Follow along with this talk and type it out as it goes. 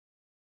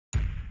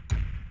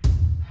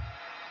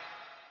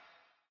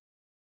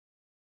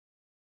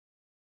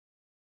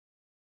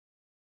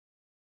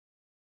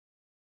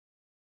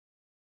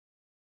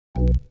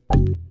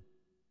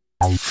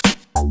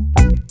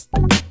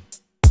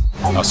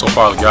So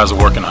far, the guys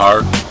are working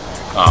hard.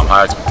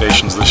 High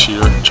expectations this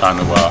year, trying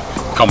to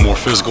become more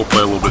physical,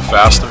 play a little bit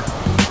faster,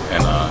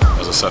 and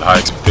as I said, high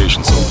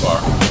expectations so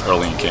far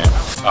early in camp.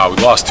 We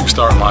lost 2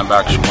 starting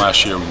linebackers from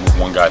last year. We moved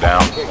 1 guy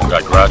down, 1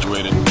 guy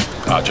graduated,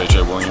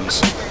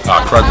 Wilkins.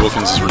 Craig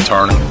Wilkins is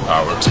returning.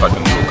 We're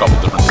expecting to do a couple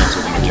different things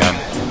with him again,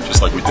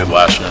 just like we did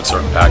last year in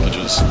certain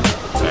packages,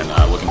 and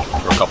looking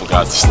for a couple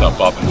guys to step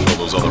up and fill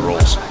those other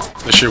roles.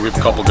 This year we have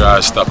a couple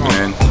guys stepping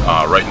in.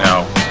 Right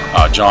now,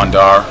 John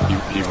Dar,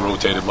 he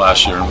rotated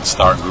last year in the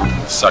starting group,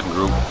 the second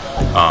group.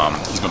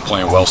 He's been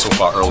playing well so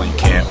far early in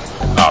camp.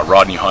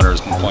 Rodney Hunter has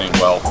been playing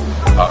well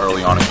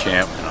early on in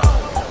camp. And,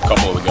 a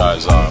couple of the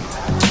guys,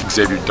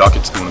 Xavier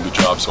Duckett's doing a good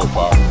job so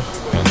far.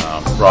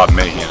 And Rob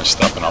Mahan is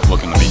stepping up,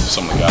 looking to be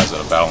some of the guys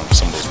that are battling for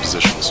some of those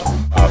positions.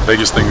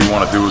 Biggest thing we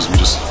want to do is we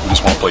just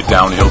want to play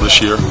downhill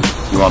this year.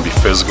 We want to be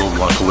physical, we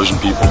want to collision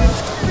people,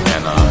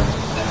 and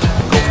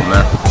go from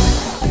there.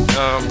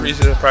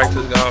 Preseason practice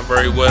has gone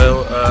very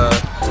well.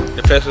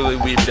 Defensively,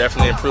 we've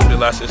definitely improved a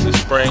lot since the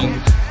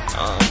spring.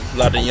 A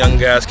lot of young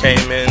guys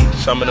came in.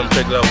 Some of them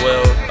picked up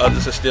well.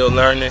 Others are still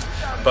learning.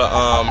 But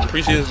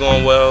preseason's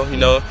going well. You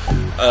know,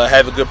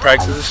 having good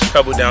practices, a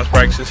couple downs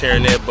practices here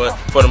and there. But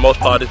for the most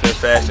part, it's been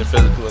fast and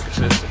physical and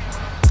consistent.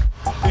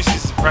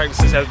 Preseason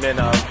practices has been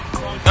up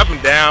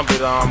and down,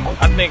 but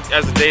I think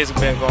as the days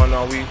have been going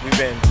on, we've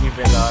been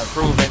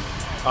improving.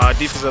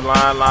 Defensive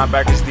line,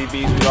 linebackers,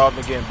 DBs, we've all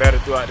been getting better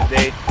throughout the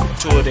day.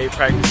 2-a-day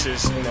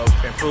practices, you know,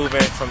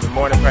 improving from the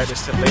morning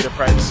practice to later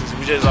practices.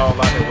 We just all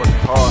out there working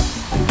hard.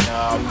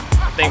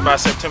 I think by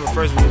September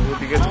 1st we'll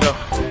be good to go.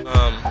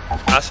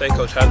 I say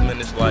Coach Hetherman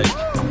is like,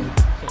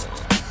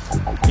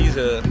 he's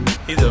a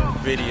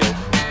video.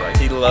 Like,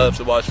 he loves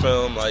to watch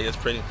film. Like,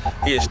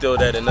 he instilled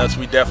that in us.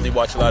 We definitely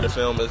watch a lot of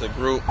film as a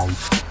group.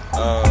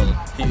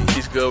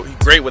 He's good. He's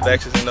great with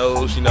X's and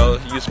O's. You know,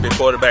 he used to be a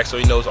quarterback, so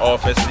he knows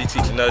offense. He's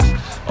teaching us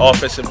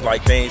offensive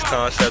like things,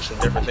 concepts,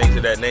 and different things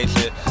of that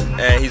nature.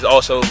 And he's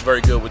also very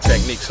good with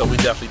technique. So we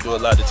definitely do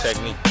a lot of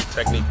technique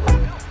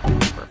work.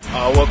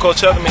 Well,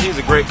 Coach Hetherman, he's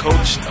a great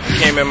coach. He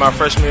came in my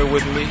freshman year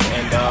with me,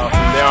 and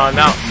from there on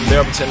out, from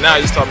there up until now,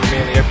 he's taught me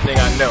mainly everything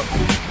I know.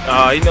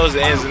 He knows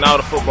the ins and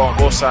outs of football on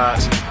both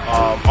sides,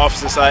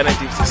 offensive side and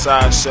defensive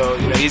side. So,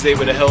 you know, he's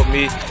able to help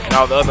me and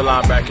all the other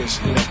linebackers,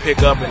 you know,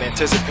 pick up and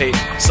anticipate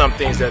some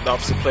things that the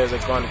offensive players are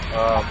going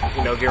to,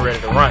 you know, get ready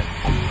to run.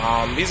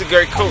 He's a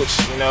great coach.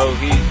 You know,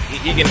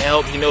 he can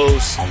help. He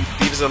knows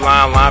defensive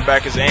line,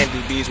 linebackers, and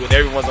DBs, what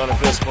everyone's on the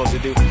field supposed to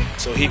do.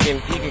 So he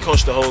can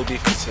coach the whole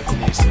defense if he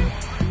needs to.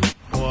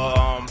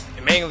 Well,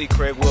 mainly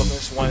Craig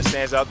Wilkins, one that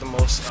stands out the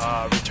most.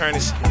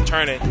 Returning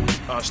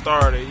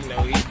starter, you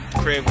know,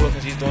 Craig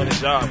Wilkins, he's doing his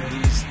job.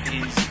 He's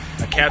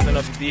a captain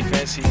of the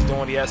defense. He's doing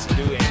what he has to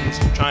do, and he's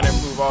trying to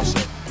improve also.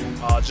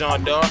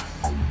 John Dar,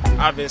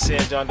 I've been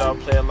seeing John Dar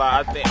play a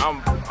lot. I think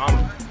I'm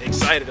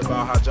excited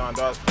about how John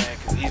Dar's playing,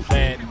 because he's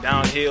playing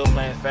downhill,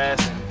 playing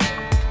fast,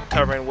 and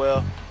covering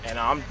well. And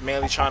I'm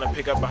mainly trying to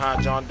pick up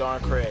behind John Dar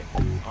and Craig.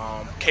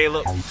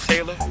 Caleb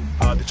Taylor,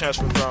 the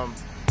transfer from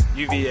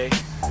UVA,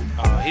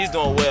 he's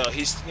doing well.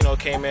 He's, you know,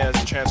 came in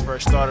as a transfer,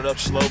 started up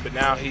slow, but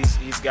now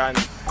he's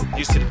gotten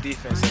used to the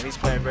defense and he's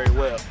playing very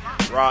well.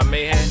 Rob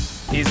Mahan,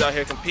 he's out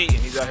here competing.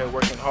 He's out here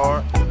working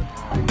hard.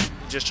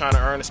 Just trying to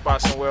earn a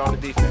spot somewhere on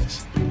the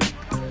defense.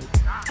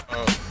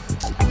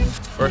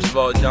 First of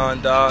all,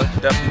 John Dar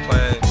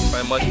definitely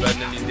playing much better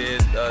than he did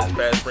this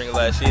past spring and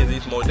last season.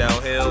 He's more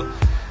downhill,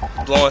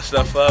 blowing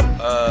stuff up.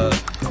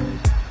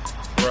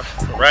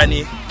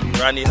 Rodney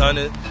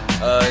Hunter.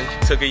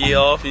 He took a year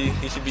off.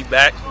 He should be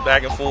back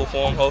in full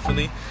form,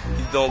 hopefully.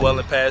 He's doing well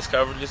in pass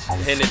coverages,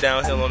 hitting it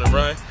downhill on the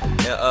run.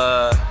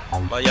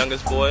 And my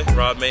youngest boy,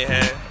 Rob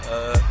Mahan,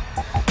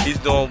 he's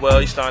doing well.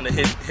 He's starting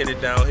to hit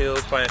it downhill,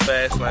 playing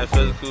fast, playing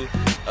physical.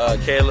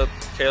 Caleb,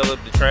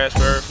 the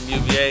transfer from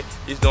UVA,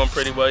 he's doing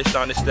pretty well. He's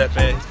starting to step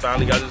in. He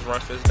finally got his run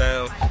fist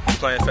down. He's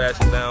playing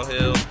fast and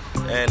downhill.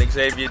 And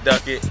Xavier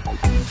Duckett,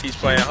 he's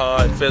playing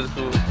hard,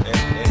 physical,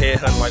 and head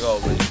hunting like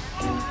always.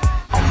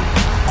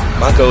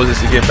 My goal is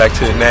to get back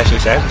to the national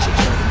championship.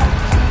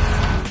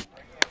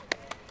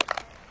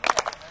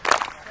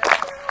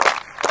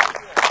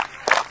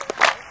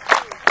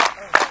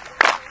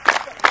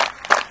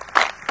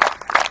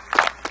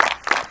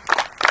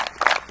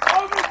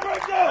 Offense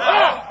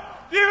breakdown!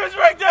 Defense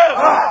breakdown!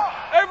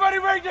 Everybody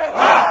breakdown!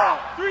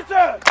 3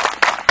 times!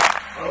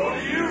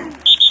 ODU!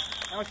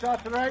 How much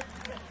shots tonight?